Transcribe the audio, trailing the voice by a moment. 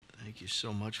Thank you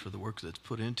so much for the work that's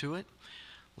put into it.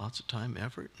 Lots of time,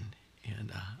 effort,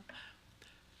 and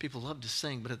people love to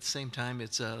sing, but at the same time,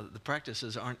 it's the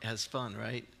practices aren't as fun,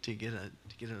 right? To get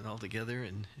it all together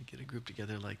and get a group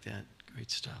together like that. Great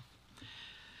stuff.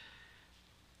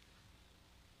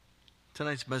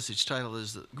 Tonight's message title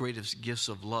is The Greatest Gifts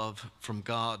of Love from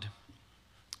God.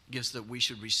 Gifts that we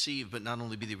should receive, but not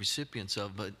only be the recipients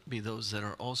of, but be those that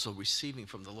are also receiving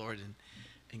from the Lord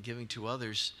and giving to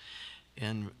others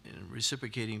and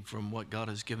reciprocating from what God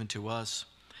has given to us.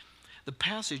 The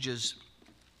passage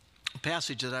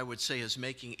that I would say is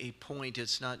making a point.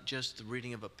 It's not just the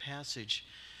reading of a passage.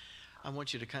 I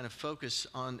want you to kind of focus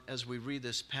on, as we read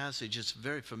this passage, it's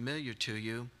very familiar to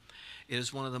you. It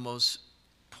is one of the most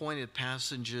pointed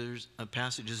passages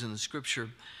in the Scripture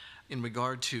in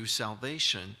regard to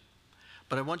salvation.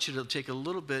 But I want you to take a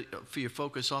little bit for your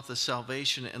focus off the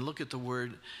salvation and look at the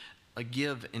word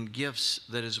give and gifts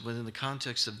that is within the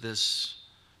context of this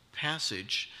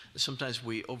passage. Sometimes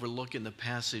we overlook in the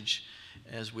passage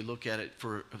as we look at it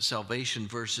for salvation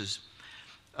verses.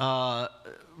 Start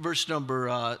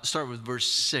with verse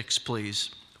 6,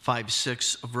 please.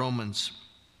 5-6 of Romans.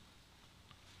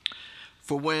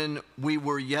 For when we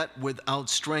were yet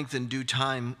without strength in due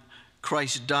time,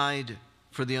 Christ died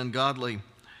for the ungodly.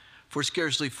 For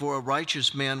scarcely for a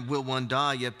righteous man will one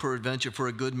die, yet peradventure for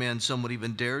a good man some would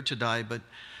even dare to die. But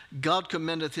God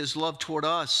commendeth his love toward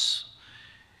us,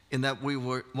 in that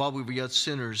while we were yet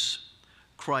sinners,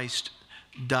 Christ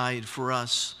died for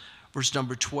us. Verse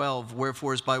number 12,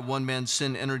 wherefore as by one man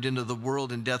sin entered into the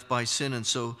world, and death by sin, and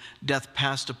so death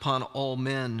passed upon all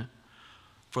men,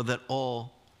 for that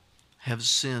all have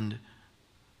sinned.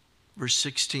 Verse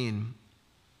 16,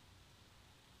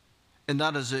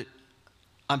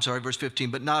 verse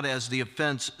 15, but not as the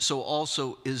offense, so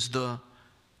also is the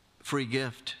free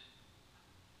gift.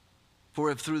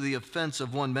 For if through the offense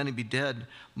of one many be dead,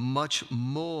 much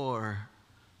more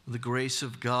the grace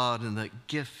of God and the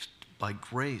gift by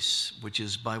grace, which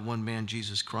is by one man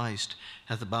Jesus Christ,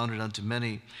 hath abounded unto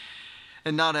many.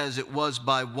 And not as it was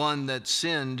by one that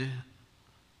sinned,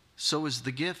 so is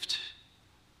the gift.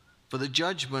 For the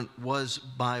judgment was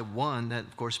by one, that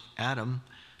of course Adam,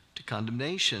 to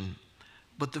condemnation.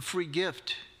 But the free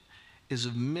gift is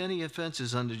of many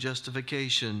offenses unto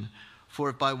justification. For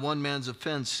if by one man's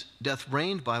offense death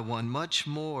reigned by one, much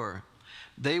more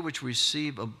they which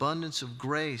receive abundance of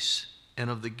grace and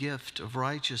of the gift of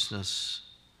righteousness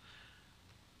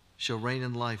shall reign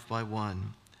in life by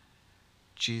one,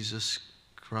 Jesus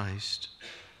Christ.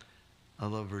 I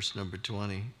love verse number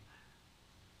 20.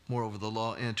 Moreover, the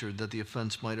law entered that the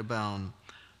offense might abound,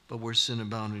 but where sin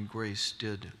abounded, grace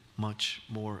did much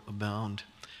more abound.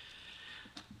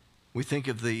 We think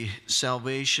of the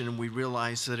salvation and we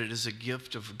realize that it is a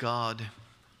gift of God.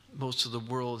 Most of the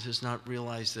world has not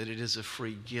realized that it is a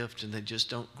free gift, and they just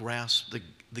don't grasp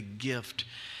the gift.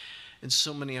 And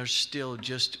so many are still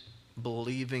just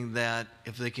believing that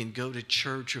if they can go to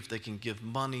church, or if they can give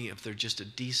money, if they're just a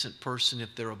decent person,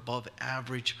 if they're above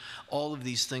average, all of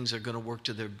these things are going to work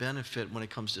to their benefit when it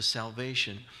comes to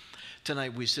salvation.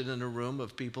 Tonight we sit in a room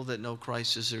of people that know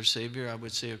Christ as their Savior. I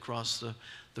would say across the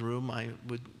room, I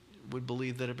would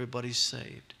believe that everybody's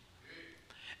saved.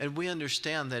 And we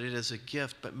understand that it is a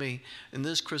gift, but in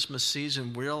this Christmas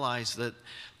season, realize that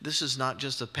this is not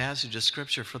just a passage of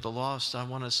Scripture for the lost. I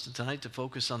want us tonight to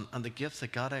focus on the gift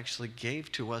that God actually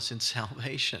gave to us in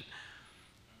salvation.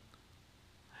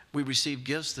 We received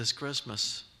gifts this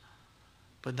Christmas,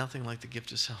 but nothing like the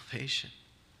gift of salvation.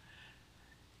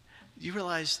 You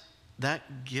realize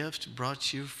that gift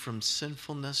brought you from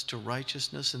sinfulness to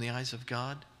righteousness in the eyes of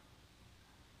God?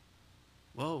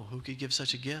 Whoa, who could give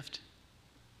such a gift?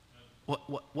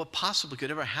 What possibly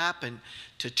could ever happen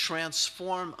to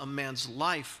transform a man's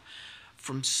life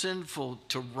from sinful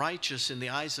to righteous in the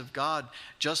eyes of God?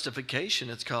 Justification,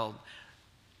 it's called.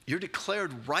 You're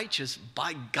declared righteous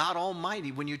by God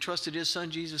Almighty when you trusted His Son,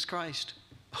 Jesus Christ.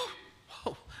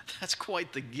 Whoa, that's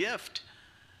quite the gift.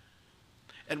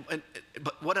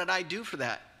 But what did I do for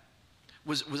that?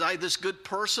 Was I this good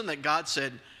person that God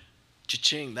said,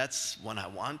 cha-ching, that's what I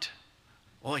want?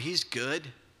 Oh, he's good.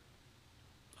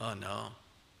 Oh, no.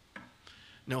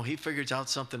 No, He figures out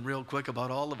something real quick about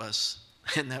all of us,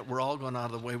 and that we're all going out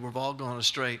of the way. We're all going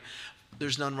astray.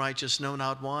 There's none righteous, no,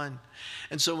 not one.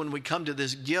 And so when we come to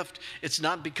this gift, it's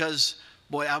not because,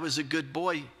 boy, I was a good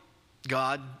boy,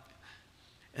 God,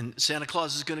 and Santa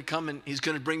Claus is going to come and He's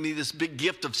going to bring me this big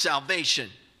gift of salvation.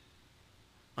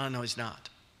 Oh, no, He's not.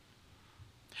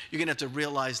 You're going to have to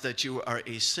realize that you are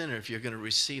a sinner if you're going to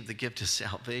receive the gift of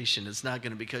salvation. It's not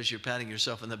going to be because you're patting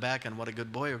yourself on the back on what a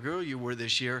good boy or girl you were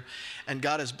this year, and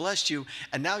God has blessed you,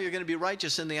 and now you're going to be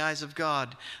righteous in the eyes of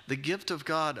God. The gift of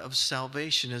God of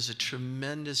salvation is a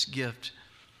tremendous gift,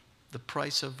 the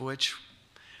price of which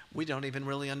we don't even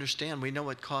really understand. We know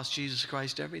it cost Jesus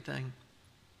Christ everything.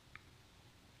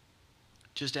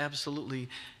 Just absolutely.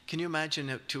 Can you imagine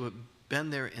it, to have been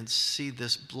there and see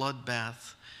this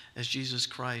bloodbath as Jesus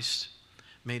Christ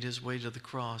made his way to the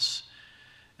cross,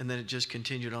 and then it just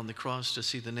continued on the cross to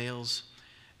see the nails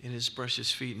in his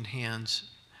precious feet and hands,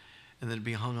 and then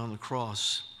be hung on the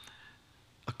cross,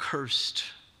 accursed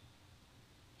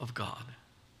of God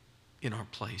in our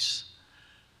place.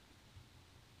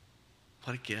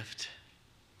 What a gift.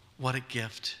 What a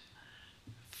gift.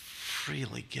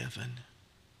 Freely given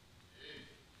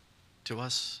to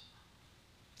us.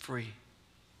 Free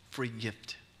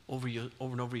gift. Over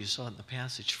and over you saw it in the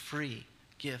passage. Free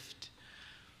gift.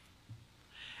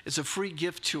 It's a free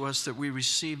gift to us that we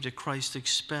received at Christ's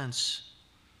expense.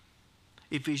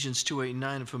 Ephesians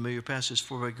 2:8-9, a familiar passage.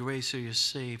 For by grace are you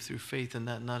saved through faith, and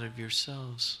that not of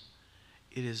yourselves.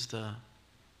 It is the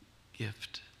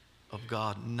gift of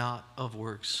God, not of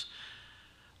works,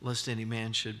 lest any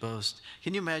man should boast.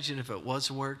 Can you imagine if it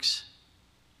was works?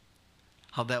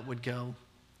 How that would go?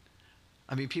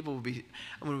 I mean, people would be,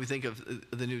 when we think of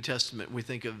the New Testament, we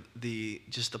think of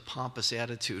just the pompous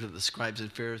attitude of the scribes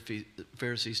and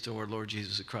Pharisees to our Lord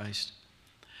Jesus Christ.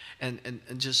 And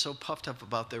just so puffed up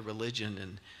about their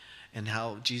religion, and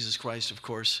how Jesus Christ, of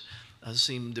course,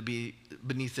 seemed to be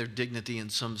beneath their dignity in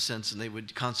some sense, and they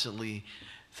would constantly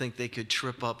think they could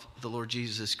trip up the Lord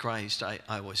Jesus Christ. I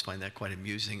always find that quite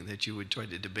amusing, that you would try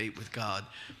to debate with God.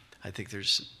 I think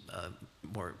there's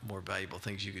more valuable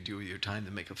things you could do with your time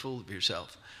than make a fool of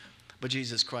yourself. But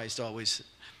Jesus Christ always,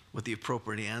 with the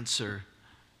appropriate answer,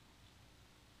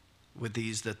 with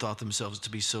these that thought themselves to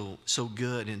be so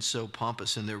good and so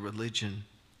pompous in their religion,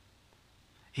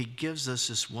 he gives us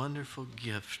this wonderful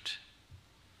gift.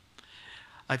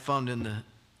 I found in the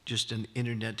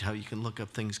internet how you can look up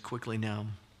things quickly now.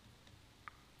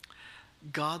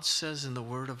 God says in the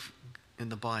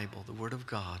Bible, the Word of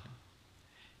God,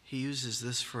 he uses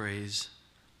this phrase,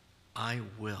 I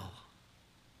will.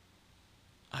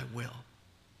 I will.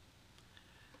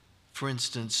 For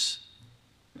instance,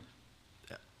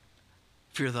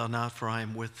 fear thou not, for I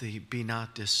am with thee. Be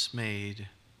not dismayed,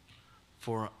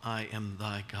 for I am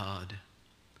thy God.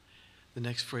 The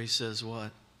next phrase says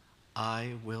what?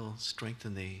 I will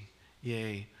strengthen thee.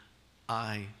 Yea,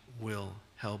 I will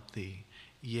help thee.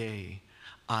 Yea,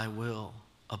 I will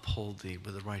uphold thee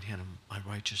with the right hand of my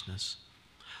righteousness.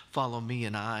 Follow me,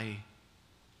 and I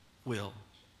will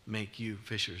make you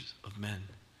fishers of men.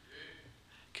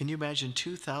 Can you imagine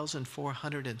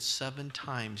 2,407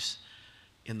 times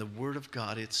in the Word of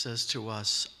God it says to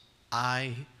us,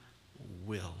 I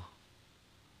will.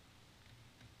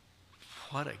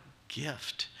 What a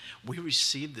gift. We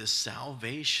receive this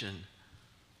salvation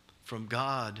from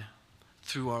God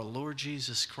through our Lord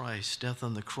Jesus Christ, death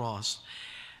on the cross.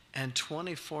 And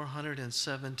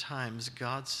 2,407 times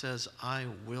God says, I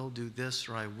will do this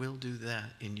or I will do that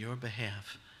in your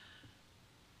behalf.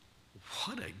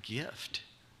 What a gift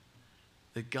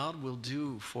that God will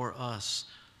do for us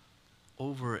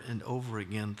over and over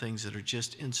again, things that are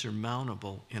just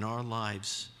insurmountable in our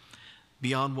lives,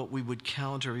 beyond what we would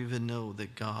count or even know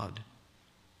that God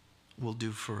will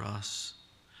do for us.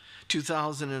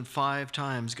 2,005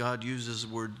 times God uses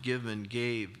the word given,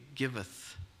 gave,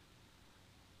 giveth.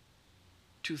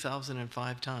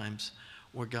 2,005 times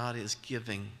where God is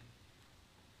giving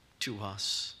to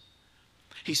us.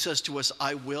 He says to us,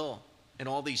 I will, and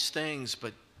all these things,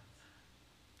 but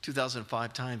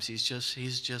 2,005 times he's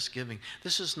just giving.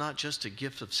 This is not just a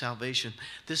gift of salvation.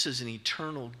 This is an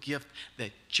eternal gift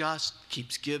that just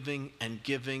keeps giving and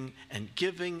giving and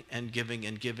giving and giving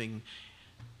and giving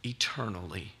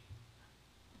eternally.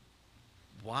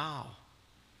 Wow.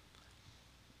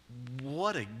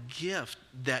 What a gift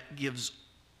that gives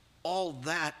all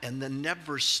that and then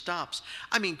never stops.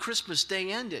 I mean, Christmas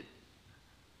Day ended.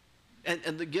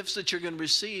 And the gifts that you're going to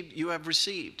receive, you have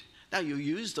received. Now, you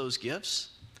use those gifts.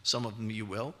 Some of them you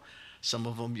will. Some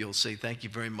of them you'll say thank you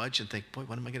very much and think, boy,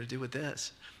 what am I going to do with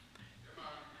this?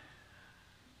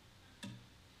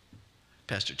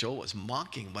 Pastor Joel was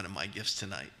mocking one of my gifts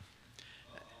tonight.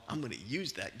 I'm going to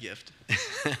use that gift.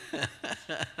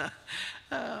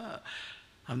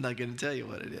 I'm not going to tell you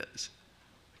what it is,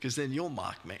 because then you'll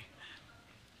mock me.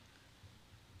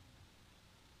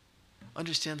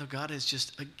 Understand that God is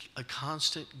just a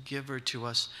constant giver to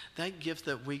us. That gift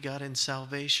that we got in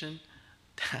salvation,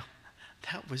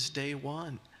 that was day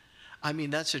one. I mean,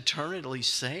 that's eternally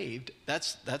saved.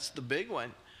 That's the big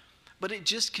one. But it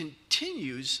just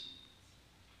continues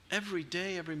every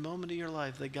day, every moment of your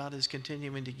life that God is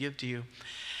continuing to give to you.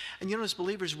 And you know, as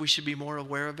believers, we should be more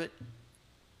aware of it.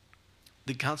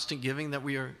 The constant giving that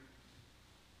we are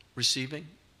receiving.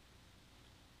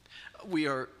 We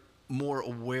are more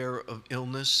aware of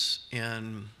illness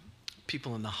and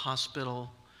people in the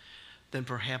hospital than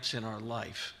perhaps in our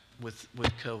life with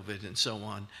COVID and so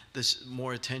on. This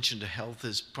more attention to health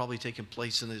has probably taken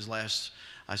place in these last,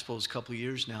 I suppose, couple of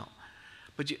years now.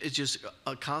 But it's just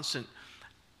a constant.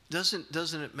 Doesn't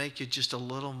it make you just a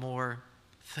little more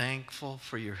thankful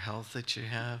for your health that you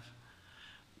have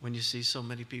when you see so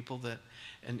many people that,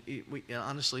 and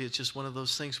honestly, it's just one of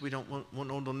those things we don't want to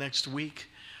know until next week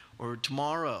or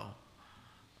tomorrow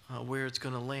where it's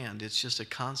going to land. It's just a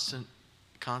constant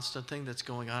thing that's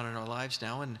going on in our lives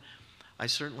now, and I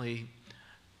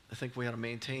think we ought to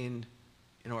maintain,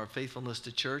 our faithfulness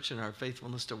to church and our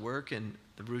faithfulness to work and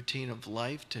the routine of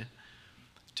life to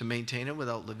maintain it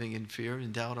without living in fear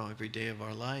and doubt every day of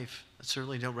our life. I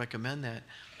certainly don't recommend that.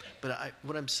 But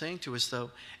what I'm saying to us,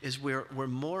 though, is we're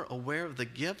more aware of the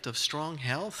gift of strong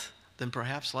health than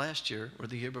perhaps last year or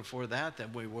the year before that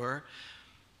than we were.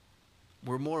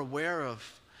 We're more aware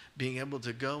of being able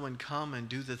to go and come and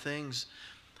do the things.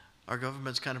 Our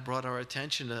government's kind of brought our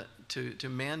attention to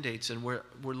mandates, and we're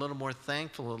a little more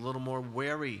thankful, a little more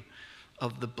wary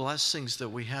of the blessings that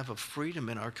we have of freedom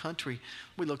in our country.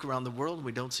 We look around the world and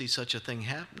we don't see such a thing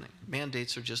happening.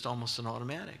 Mandates are just almost an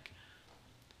automatic.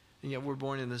 And yet we're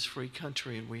born in this free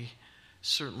country, and we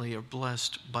certainly are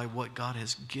blessed by what God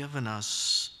has given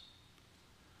us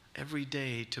every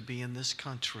day to be in this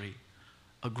country,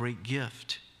 a great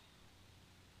gift.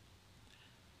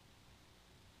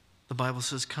 The Bible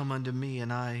says, "Come unto me,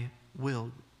 and I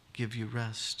will give you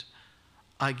rest.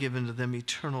 I give unto them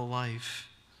eternal life,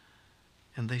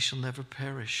 and they shall never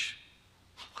perish."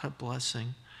 What a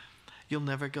blessing. You'll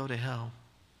never go to hell.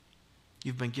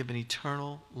 You've been given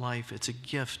eternal life. It's a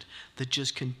gift that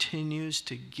just continues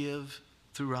to give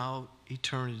throughout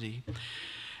eternity.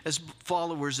 As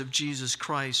followers of Jesus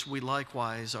Christ, we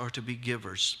likewise are to be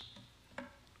givers.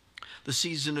 The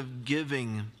season of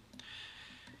giving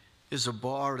is a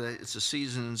bar. It's a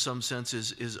season in some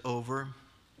senses is over.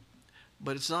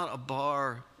 But it's not a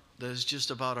bar that is just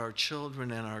about our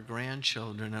children and our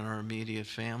grandchildren and our immediate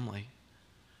family.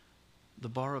 The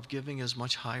bar of giving is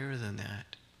much higher than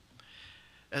that.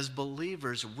 As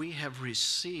believers, we have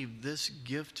received this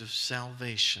gift of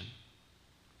salvation.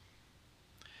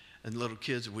 And little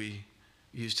kids, we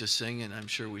used to sing, and I'm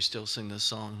sure we still sing this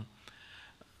song,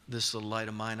 "This little light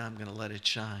of mine, I'm going to let it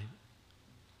shine.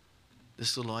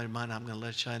 This little light of mine, I'm going to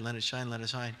let it shine, let it shine, let it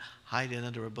shine. Hide it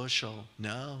under a bushel.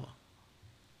 No,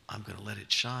 I'm going to let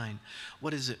it shine."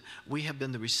 What is it? We have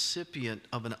been the recipient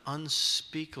of an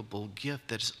unspeakable gift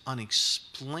that is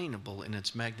unexplainable in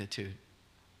its magnitude.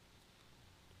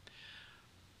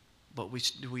 But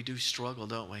we do struggle,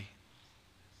 don't we,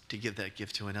 to give that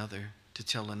gift to another, to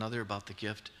tell another about the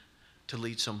gift, to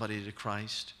lead somebody to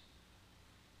Christ.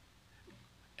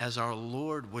 As our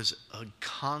Lord was a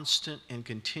constant and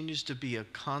continues to be a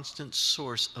constant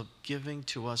source of giving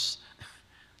to us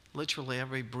literally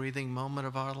every breathing moment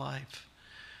of our life,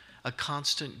 a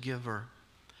constant giver.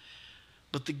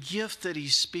 But the gift that he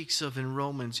speaks of in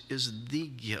Romans is the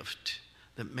gift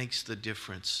that makes the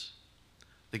difference.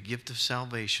 The gift of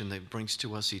salvation that brings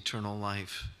to us eternal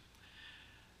life.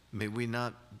 May we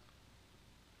not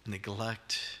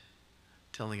neglect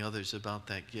telling others about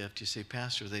that gift. You say,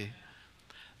 "Pastor, they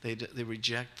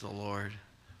reject the Lord."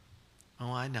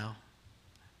 Oh, I know.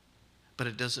 But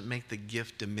it doesn't make the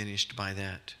gift diminished by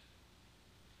that.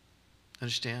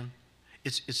 Understand?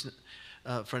 It's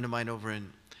a friend of mine over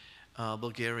in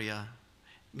Bulgaria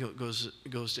goes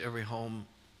to every home,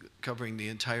 covering the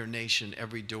entire nation,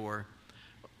 every door,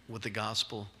 with the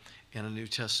gospel and a New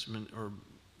Testament, or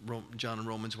John and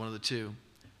Romans, one of the two.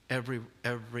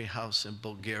 Every house in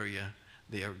Bulgaria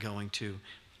they are going to.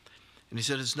 And he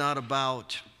said it's not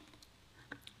about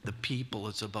the people,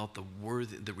 it's about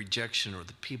the rejection, or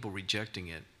the people rejecting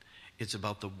it. It's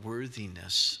about the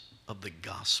worthiness of the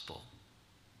gospel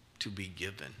to be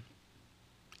given.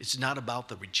 It's not about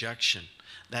the rejection.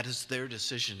 That is their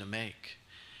decision to make.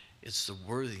 It's the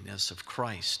worthiness of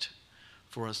Christ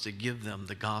for us to give them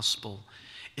the gospel.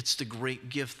 It's the great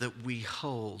gift that we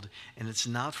hold, and it's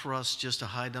not for us just to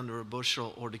hide under a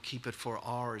bushel or to keep it for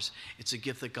ours. It's a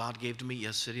gift that God gave to me.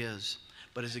 Yes, it is.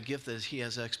 But it's a gift that he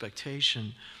has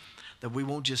expectation that we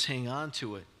won't just hang on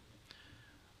to it,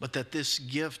 but that this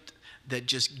gift that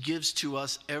just gives to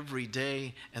us every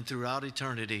day and throughout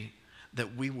eternity,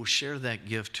 that we will share that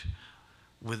gift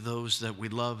with those that we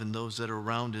love and those that are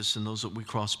around us and those that we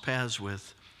cross paths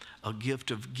with. A gift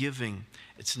of giving.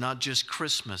 It's not just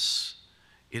Christmas.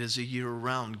 It is a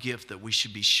year-round gift that we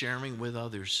should be sharing with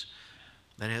others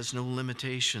that has no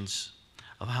limitations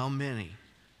of how many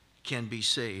can be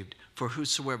saved. For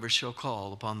whosoever shall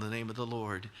call upon the name of the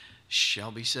Lord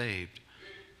shall be saved.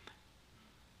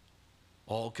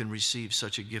 All can receive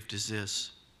such a gift as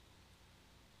this.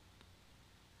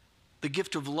 The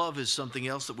gift of love is something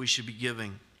else that we should be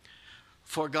giving.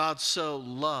 For God so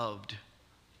loved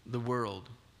the world.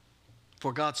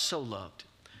 For God so loved.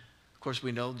 Of course,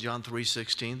 we know John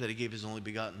 3:16 that he gave his only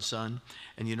begotten Son,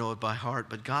 and you know it by heart.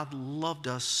 But God loved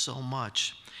us so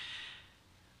much.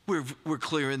 We're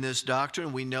clear in this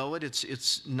doctrine. We know it.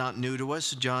 It's not new to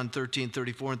us. John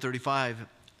 13:34 and 35.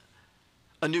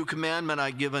 A new commandment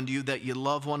I give unto you, that ye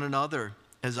love one another,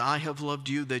 as I have loved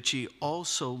you, that ye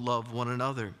also love one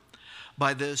another.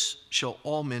 By this shall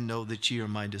all men know that ye are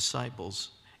my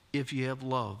disciples, if ye have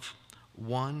love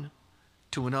one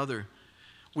to another.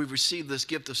 We've received this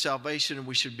gift of salvation, and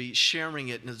we should be sharing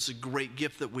it, and it's a great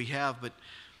gift that we have, but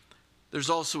there's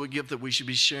also a gift that we should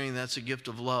be sharing. That's a gift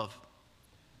of love.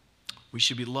 We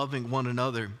should be loving one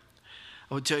another.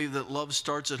 I would tell you that love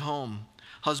starts at home.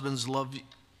 Husbands, love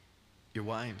your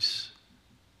wives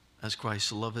as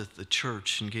Christ loveth the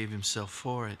church and gave himself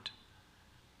for it.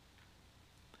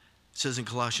 It says in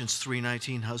Colossians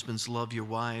 3:19, husbands, love your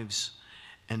wives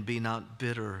and be not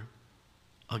bitter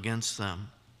against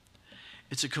them.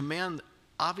 It's a command.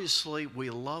 Obviously, we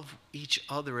love each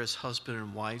other as husband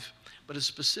and wife, but a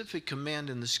specific command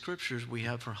in the scriptures we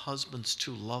have for husbands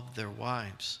to love their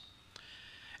wives.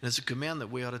 And it's a command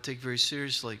that we ought to take very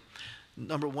seriously.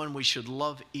 Number one, we should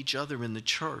love each other in the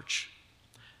church.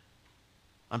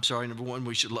 Number one,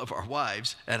 we should love our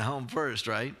wives at home first,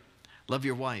 right? Love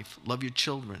your wife, love your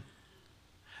children.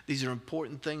 These are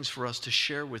important things for us to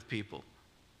share with people.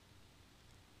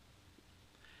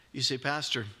 You say,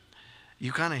 Pastor,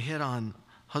 you kind of hit on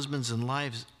husbands and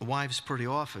wives pretty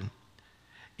often.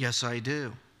 Yes, I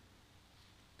do.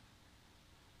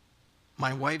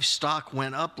 My wife's stock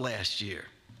went up last year.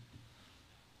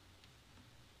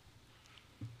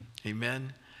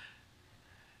 Amen.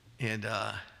 And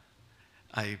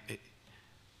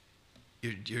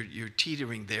you're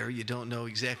teetering there. You don't know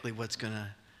exactly what's going to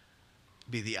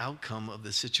be the outcome of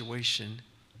the situation,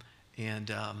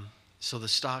 and so the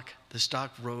stock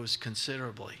rose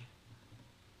considerably.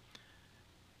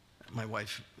 My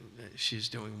wife, she's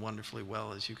doing wonderfully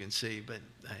well, as you can see, but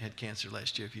I had cancer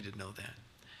last year, if you didn't know that.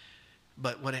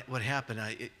 But what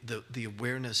happened, the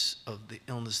awareness of the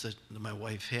illness that my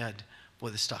wife had, boy,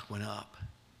 the stock went up.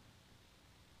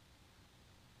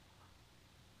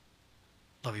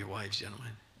 Love your wives,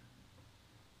 gentlemen.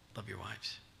 Love your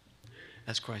wives.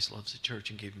 As Christ loves the church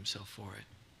and gave himself for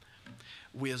it.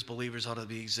 We as believers ought to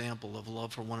be example of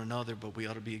love for one another, but we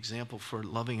ought to be example for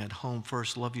loving at home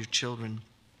first. Love your children.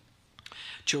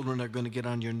 Children are going to get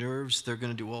on your nerves. They're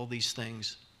going to do all these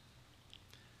things.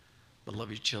 But love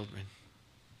your children.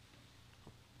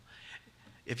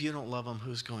 If you don't love them,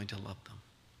 who's going to love them?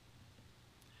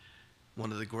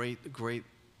 One of the great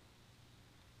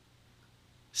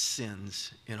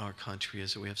sins in our country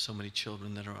is that we have so many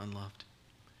children that are unloved.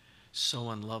 So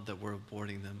unloved that we're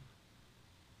aborting them.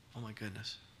 Oh my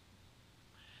goodness.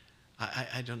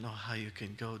 I don't know how you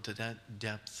can go to that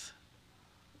depth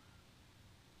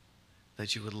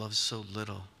that you would love so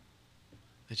little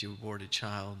that you abort a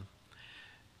child.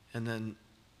 And then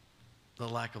the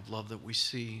lack of love that we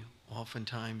see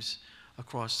oftentimes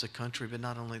across the country. But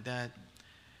not only that,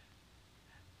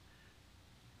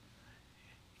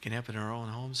 it can happen in our own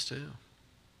homes too.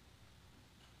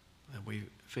 That we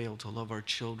fail to love our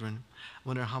children. I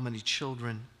wonder how many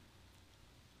children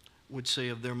would say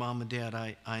of their mom and dad,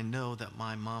 I know that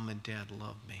my mom and dad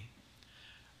love me.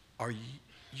 Are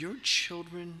your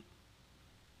children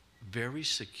very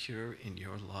secure in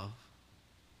your love?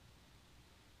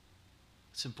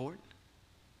 It's important.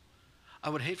 I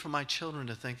would hate for my children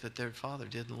to think that their father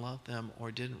didn't love them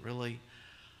or didn't really,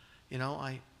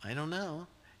 I don't know.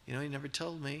 He never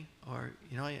told me, or,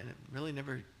 I really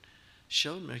never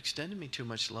showed me, extended me too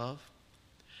much love.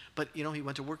 But, he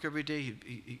went to work every day.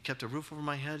 He kept a roof over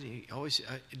my head. He always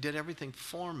did everything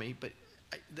for me. But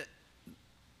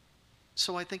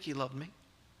so I think he loved me.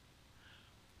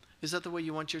 Is that the way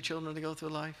you want your children to go through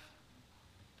life?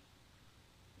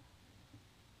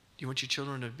 Do you want your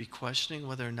children to be questioning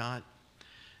whether or not,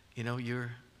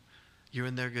 you're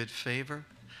in their good favor?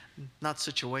 Not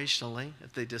situationally.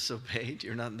 If they disobeyed,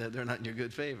 they're not in your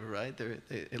good favor, right?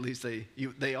 At least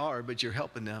they are, but you're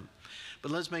helping them.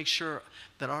 But let's make sure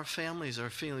that our families are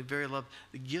feeling very loved.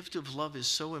 The gift of love is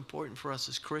so important for us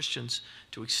as Christians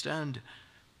to extend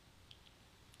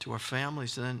to our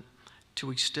families and then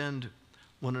to extend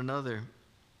one another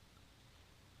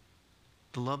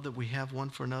the love that we have one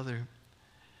for another.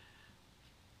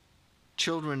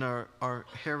 Children are our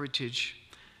heritage,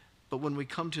 but when we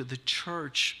come to the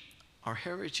church, our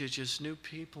heritage is new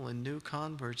people and new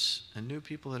converts and new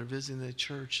people that are visiting the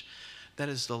church. That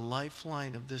is the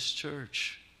lifeline of this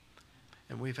church.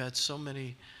 And we've had so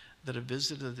many that have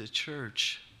visited the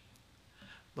church.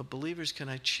 But believers, can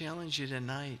I challenge you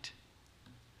tonight?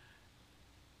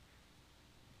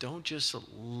 Don't just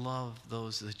love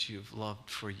those that you've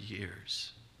loved for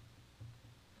years.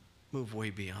 Move way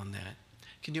beyond that.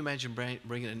 Can you imagine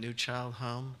bringing a new child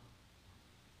home?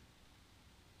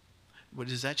 Well,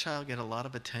 does that child get a lot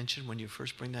of attention when you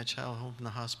first bring that child home from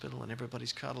the hospital and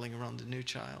everybody's cuddling around the new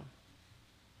child?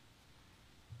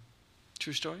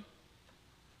 True story?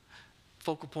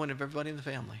 Focal point of everybody in the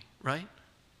family, right?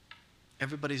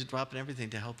 Everybody's dropping everything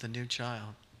to help the new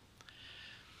child.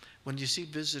 When you see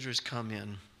visitors come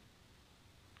in,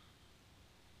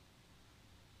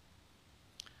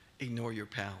 ignore your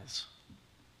pals.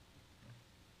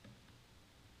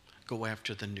 Go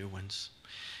after the new ones.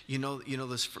 You know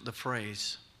the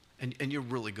phrase, and you're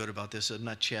really good about this. I'm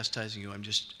not chastising you. I'm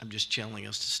just challenging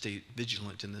us to stay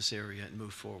vigilant in this area and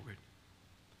move forward.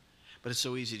 But it's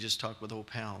so easy to just talk with old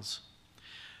pals.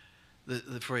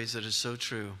 The phrase that is so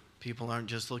true, people aren't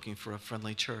just looking for a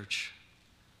friendly church.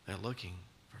 They're looking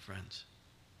for friends.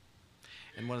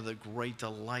 And one of the great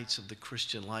delights of the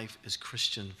Christian life is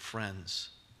Christian friends.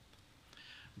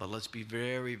 But let's be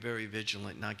very, very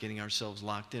vigilant, not getting ourselves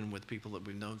locked in with people that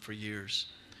we've known for years.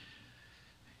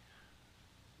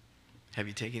 Have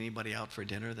you taken anybody out for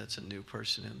dinner that's a new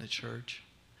person in the church?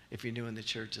 If you're new in the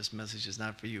church, this message is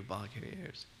not for you,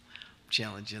 volunteers. I'm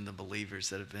challenging the believers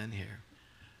that have been here.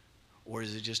 Or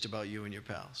is it just about you and your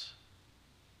pals?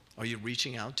 Are you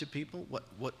reaching out to people?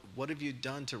 What have you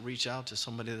done to reach out to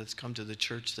somebody that's come to the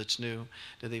church that's new?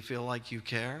 Do they feel like you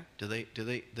care? Do they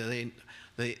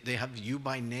have you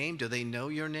by name? Do they know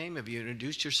your name? Have you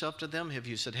introduced yourself to them? Have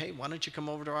you said, hey, why don't you come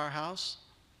over to our house?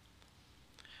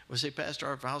 Or say, Pastor,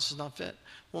 our house is not fit.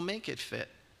 Well, make it fit.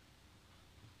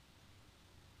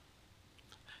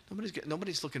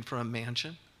 Nobody's looking for a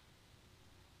mansion.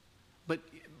 But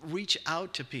reach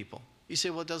out to people. You say,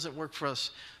 well, it doesn't work for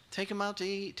us. Take them out to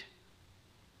eat.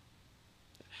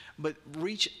 But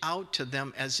reach out to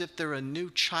them as if they're a new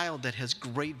child that has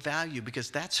great value, because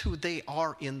that's who they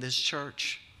are in this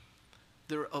church.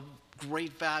 They're of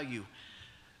great value.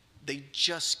 They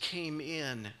just came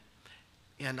in,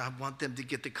 and I want them to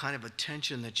get the kind of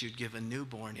attention that you'd give a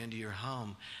newborn into your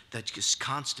home that's just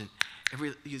constant.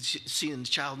 You see the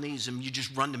child needs them, you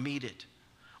just run to meet it.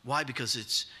 Why?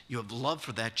 Because you have love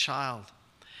for that child.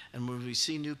 And when we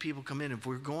see new people come in, if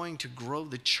we're going to grow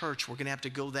the church, we're going to have to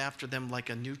go after them like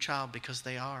a new child, because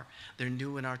they are. They're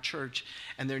new in our church,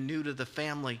 and they're new to the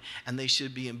family, and they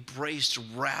should be embraced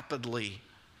rapidly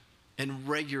and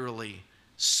regularly,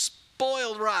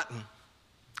 spoiled rotten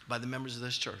by the members of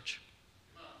this church.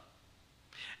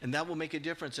 And that will make a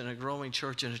difference in a growing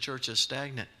church and a church that's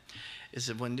stagnant, is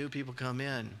that when new people come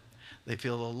in, they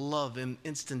feel the love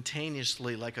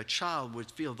instantaneously, like a child would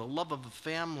feel the love of a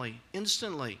family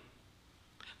instantly.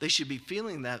 They should be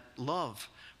feeling that love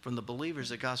from the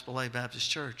believers at Gospel Light Baptist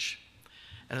Church.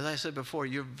 And as I said before,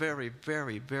 you're very,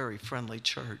 very, very friendly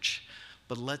church.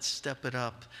 But let's step it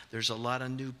up. There's a lot of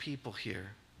new people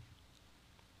here.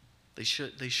 They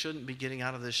shouldn't be getting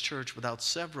out of this church without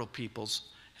several people's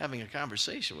having a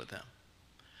conversation with them,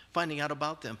 finding out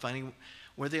about them, finding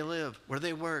where they live, where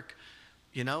they work,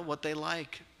 what they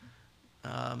like.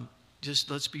 Just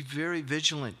let's be very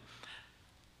vigilant.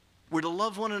 We're to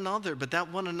love one another, but that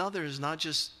one another is not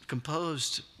just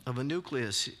composed of a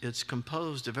nucleus. It's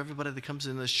composed of everybody that comes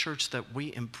in this church, that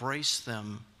we embrace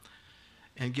them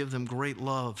and give them great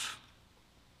love.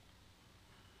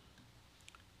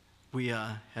 We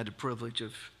had the privilege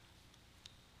of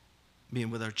being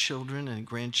with our children and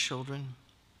grandchildren.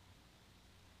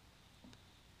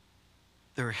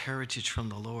 They're a heritage from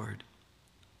the Lord.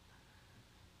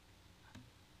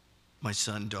 My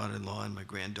son, daughter-in-law, and my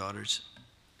granddaughters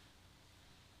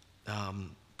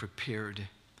prepared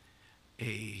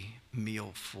a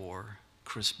meal for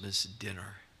Christmas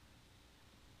dinner.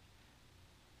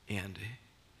 And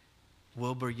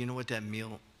Wilbur, you know what that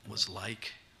meal was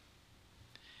like?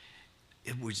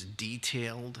 It was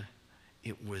detailed.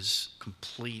 It was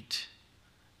complete.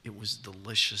 It was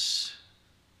delicious.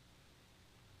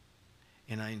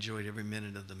 and I enjoyed every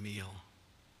minute of the meal.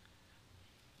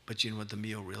 But you know what the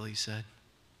meal really said?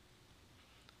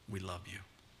 We love you.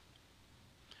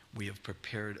 We have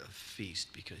prepared a feast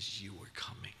because you were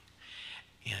coming,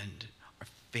 and our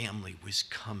family was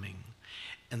coming,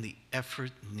 and the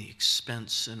effort and the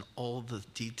expense and all the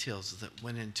details that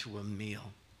went into a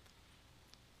meal.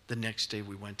 The next day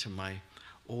we went to my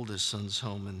oldest son's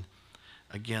home, and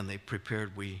again they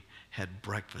prepared, we had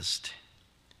breakfast,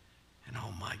 and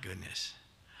oh my goodness,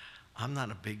 I'm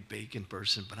not a big bacon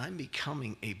person, but I'm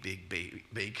becoming a big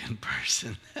bacon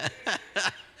person.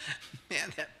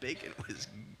 Man, that bacon was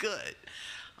good.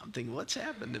 I'm thinking, what's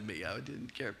happened to me? I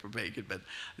didn't care for bacon, but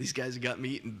these guys got me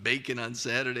eating bacon on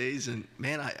Saturdays, and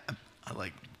man, I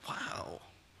like, wow,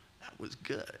 that was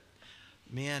good.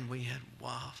 Man, we had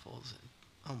waffles, and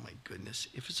oh my goodness,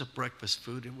 if it's a breakfast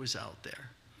food, it was out there.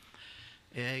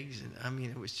 Eggs, and I mean,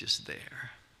 it was just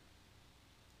there.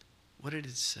 What did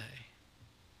it say?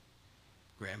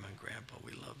 Grandma and Grandpa,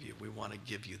 we love you. We want to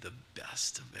give you the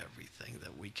best of everything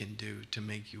that we can do to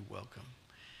make you welcome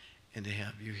and to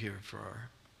have you here for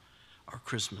our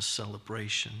Christmas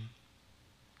celebration.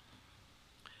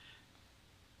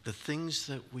 The things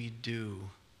that we do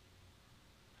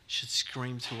should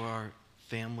scream to our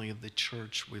family of the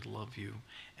church, we love you,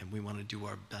 and we want to do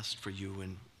our best for you,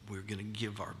 and we're going to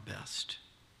give our best.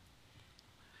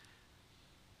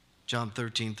 John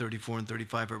 13:34 and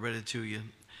 35, I read it to you.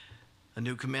 A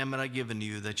new commandment I give unto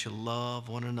you, that you love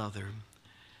one another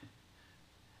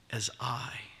as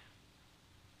I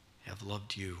have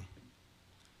loved you.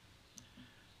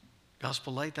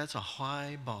 Gospel Light, that's a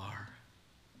high bar,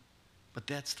 but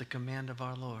that's the command of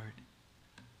our Lord,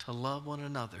 to love one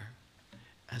another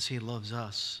as he loves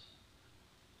us.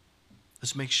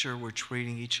 Let's make sure we're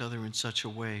treating each other in such a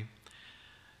way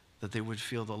that they would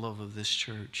feel the love of this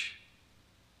church.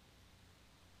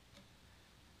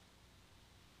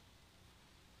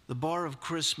 The bar of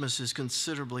Christmas is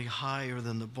considerably higher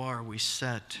than the bar we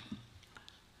set.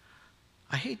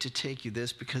 I hate to take you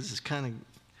this because it's going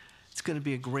to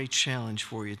be a great challenge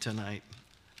for you tonight.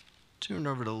 Turn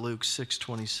over to Luke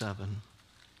 6:27.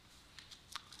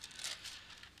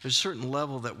 There's a certain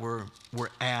level that we're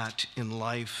at in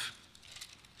life,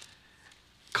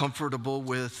 comfortable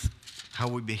with how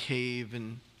we behave,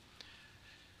 and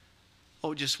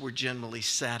we're generally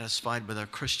satisfied with our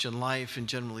Christian life and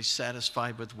generally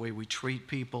satisfied with the way we treat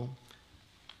people,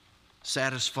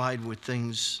 satisfied with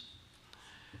things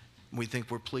we think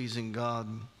we're pleasing God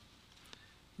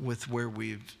with, where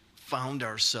we've found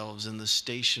ourselves in the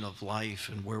station of life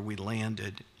and where we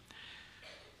landed.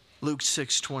 Luke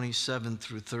 6:27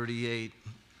 through 38.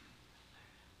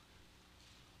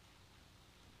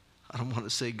 I don't want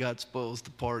to say God spoils the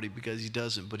party because he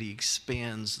doesn't, but he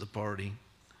expands the party.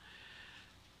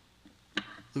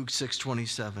 Luke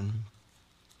 6:27.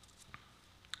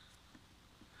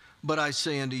 But I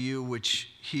say unto you which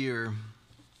hear,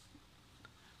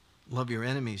 love your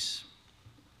enemies.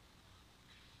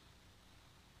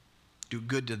 Do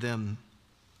good to them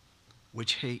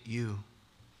which hate you.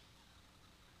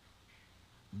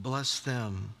 Bless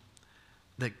them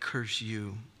that curse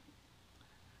you.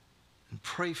 And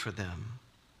pray for them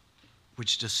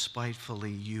which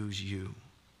despitefully use you.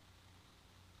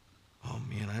 Oh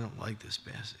man, I don't like this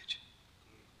passage.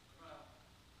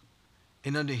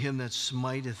 And unto him that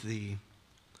smiteth thee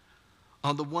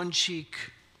on the one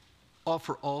cheek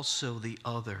offer also the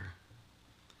other,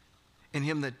 and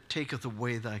him that taketh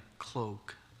away thy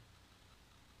cloak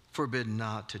forbid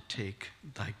not to take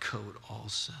thy coat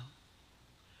also.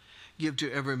 Give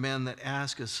to every man that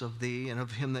asketh of thee, and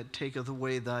of him that taketh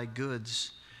away thy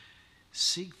goods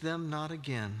seek them not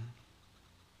again.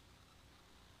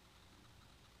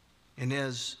 And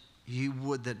as ye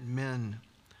would that men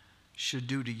should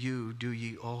do to you, do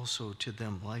ye also to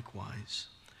them likewise.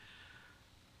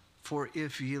 For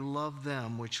if ye love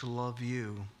them which love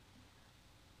you,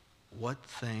 what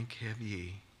thank have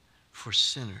ye? For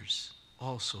sinners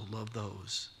also love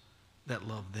those that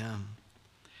love them.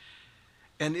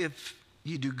 And if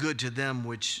ye do good to them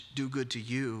which do good to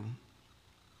you,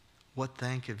 what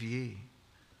thank have ye?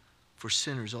 For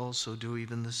sinners also do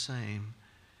even the same.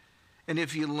 And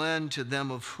if ye lend to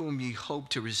them of whom ye hope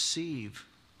to receive,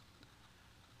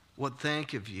 what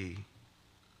thank have ye?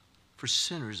 For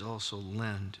sinners also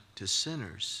lend to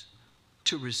sinners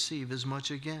to receive as much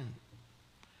again.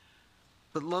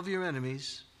 But love your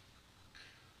enemies,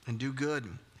 and do good,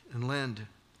 and lend,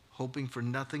 hoping for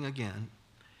nothing again,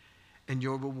 and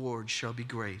your reward shall be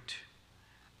great,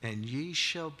 and ye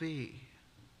shall be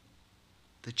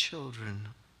the children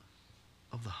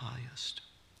of the highest.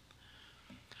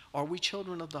 Are we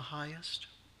children of the highest?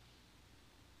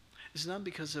 It's not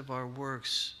because of our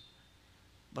works,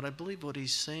 but I believe what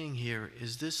he's saying here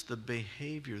is this: the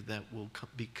behavior that will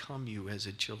become you as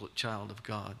a child of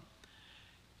God.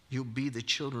 You'll be the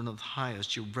children of the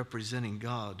highest. You're representing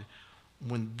God.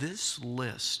 When this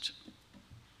list,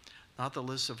 not the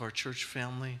list of our church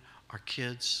family, our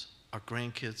kids, our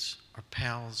grandkids, our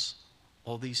pals,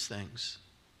 all these things,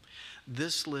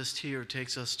 this list here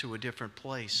takes us to a different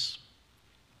place.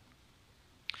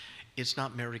 It's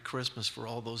not Merry Christmas for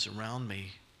all those around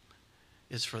me.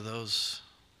 It's for those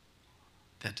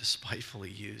that despitefully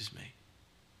use me.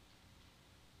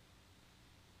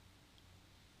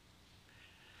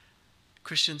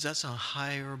 Christians, that's a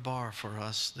higher bar for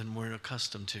us than we're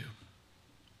accustomed to.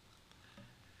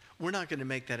 We're not going to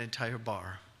make that entire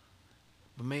bar.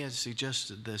 But may I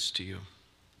suggest this to you?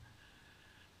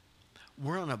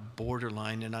 We're on a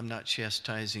borderline, and I'm not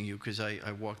chastising you because I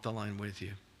walk the line with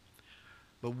you.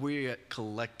 But we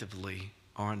collectively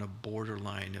are on a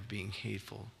borderline of being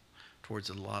hateful towards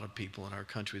a lot of people in our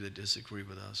country that disagree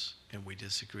with us, and we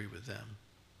disagree with them.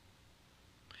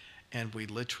 And we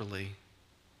literally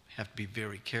have to be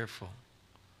very careful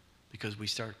because we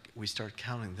start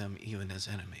counting them even as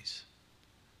enemies.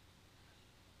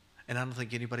 And I don't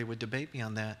think anybody would debate me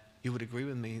on that. You would agree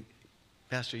with me,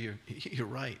 Pastor, you're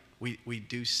right. We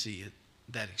do see it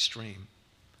that extreme.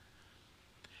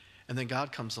 And then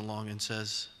God comes along and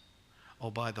says, oh,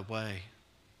 by the way,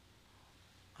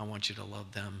 I want you to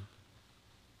love them.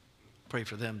 Pray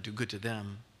for them, do good to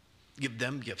them, give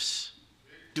them gifts,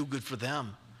 do good for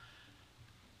them.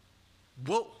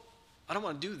 Whoa, I don't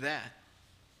want to do that.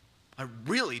 I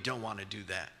really don't want to do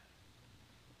that.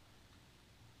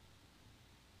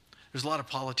 There's a lot of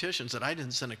politicians that I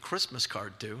didn't send a Christmas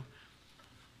card to.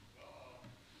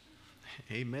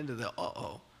 Amen to the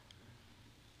uh-oh.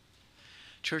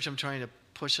 Church, I'm trying to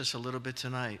push us a little bit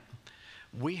tonight.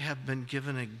 We have been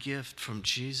given a gift from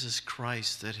Jesus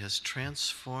Christ that has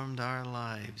transformed our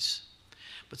lives.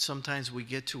 But sometimes we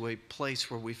get to a place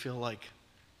where we feel like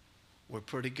we're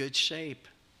pretty good shape.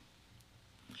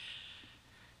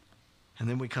 And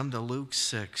then we come to Luke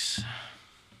 6,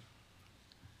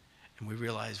 and we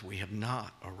realize we have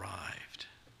not arrived.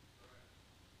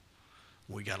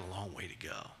 We got a long way to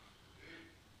go.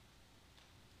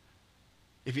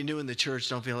 If you're new in the church,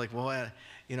 don't feel like, well,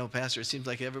 Pastor, it seems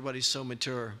like everybody's so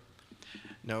mature.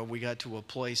 No, we got to a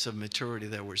place of maturity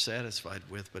that we're satisfied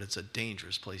with, but it's a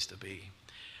dangerous place to be.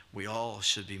 We all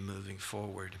should be moving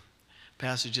forward.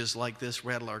 Passages like this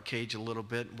rattle our cage a little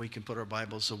bit, and we can put our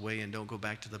Bibles away and don't go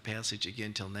back to the passage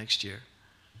again till next year.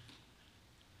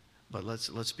 But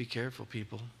let's be careful,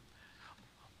 people.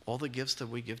 All the gifts that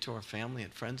we give to our family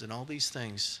and friends and all these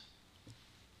things,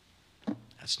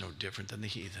 that's no different than the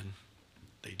heathen.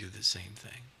 They do the same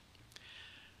thing.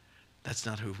 That's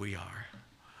not who we are.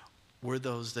 We're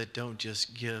those that don't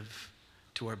just give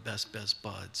to our best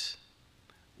buds.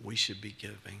 We should be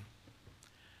giving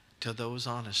to those,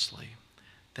 honestly,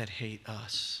 that hate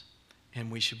us. And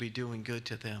we should be doing good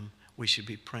to them. We should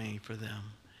be praying for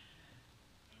them.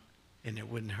 And it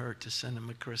wouldn't hurt to send them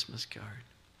a Christmas card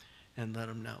and let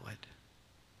them know it.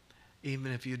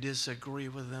 Even if you disagree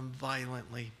with them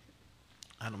violently.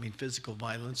 I don't mean physical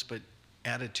violence, but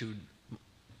attitude.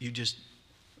 You just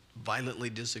violently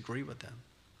disagree with them.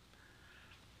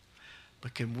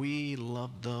 But can we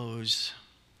love those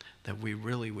that we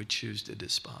really would choose to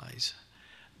despise?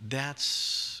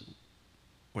 That's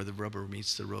where the rubber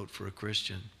meets the road for a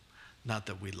Christian. Not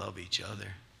that we love each other.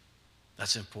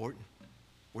 That's important.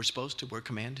 We're supposed to. We're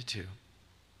commanded to.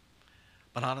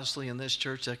 But honestly, in this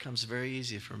church, that comes very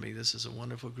easy for me. This is a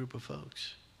wonderful group of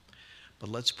folks. But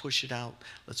let's push it out.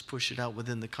 Let's push it out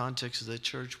within the context of the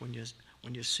church. When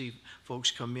you see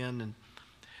folks come in and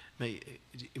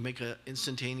make an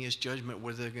instantaneous judgment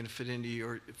whether they're going to fit into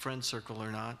your friend circle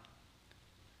or not,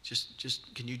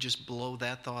 can you just blow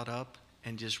that thought up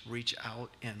and just reach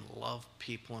out and love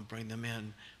people and bring them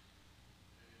in?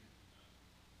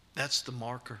 That's the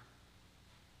marker.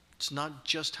 It's not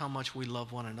just how much we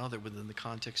love one another within the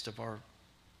context of our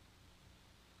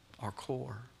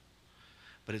core,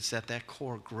 but it's that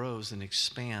core grows and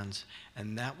expands,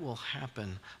 and that will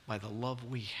happen by the love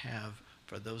we have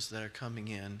for those that are coming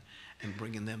in and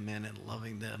bringing them in and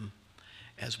loving them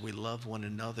as we love one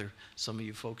another. Some of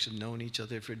you folks have known each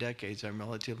other for decades. I'm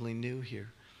relatively new here.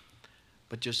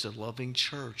 But just a loving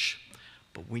church.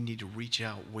 But we need to reach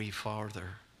out way farther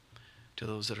to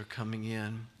those that are coming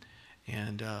in.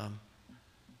 And you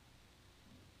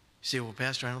say, well,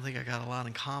 Pastor, I don't think I got a lot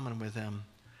in common with them.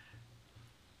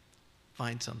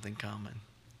 Find something common.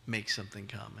 Make something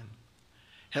common.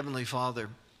 Heavenly Father,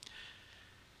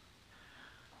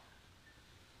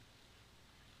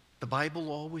 The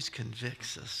Bible always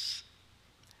convicts us.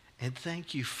 And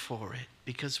thank you for it,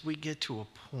 because we get to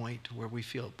a point where we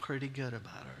feel pretty good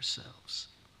about ourselves.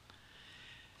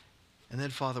 And then,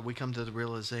 Father, we come to the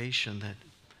realization that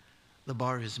the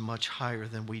bar is much higher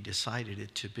than we decided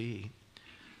it to be.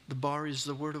 The bar is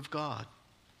the Word of God.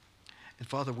 And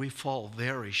Father, we fall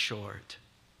very short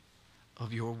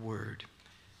of your Word.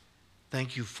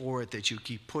 Thank you for it, that you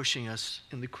keep pushing us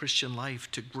in the Christian life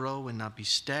to grow and not be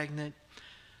stagnant,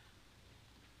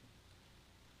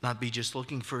 not be just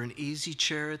looking for an easy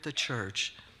chair at the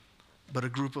church, but a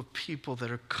group of people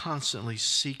that are constantly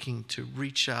seeking to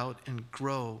reach out and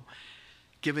grow,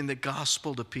 giving the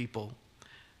gospel to people,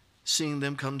 seeing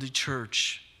them come to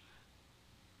church,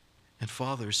 and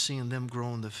Father, seeing them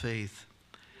grow in the faith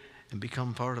and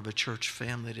become part of a church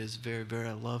family that is very,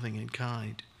 very loving and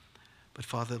kind. But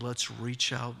Father, let's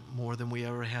reach out more than we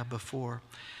ever have before.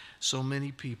 So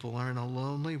many people are in a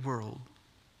lonely world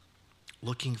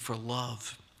looking for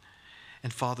love.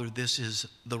 And Father, this is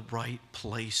the right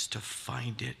place to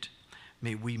find it.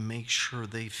 May we make sure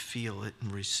they feel it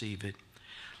and receive it.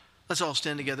 Let's all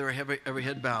stand together, every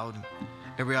head bowed,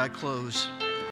 every eye closed.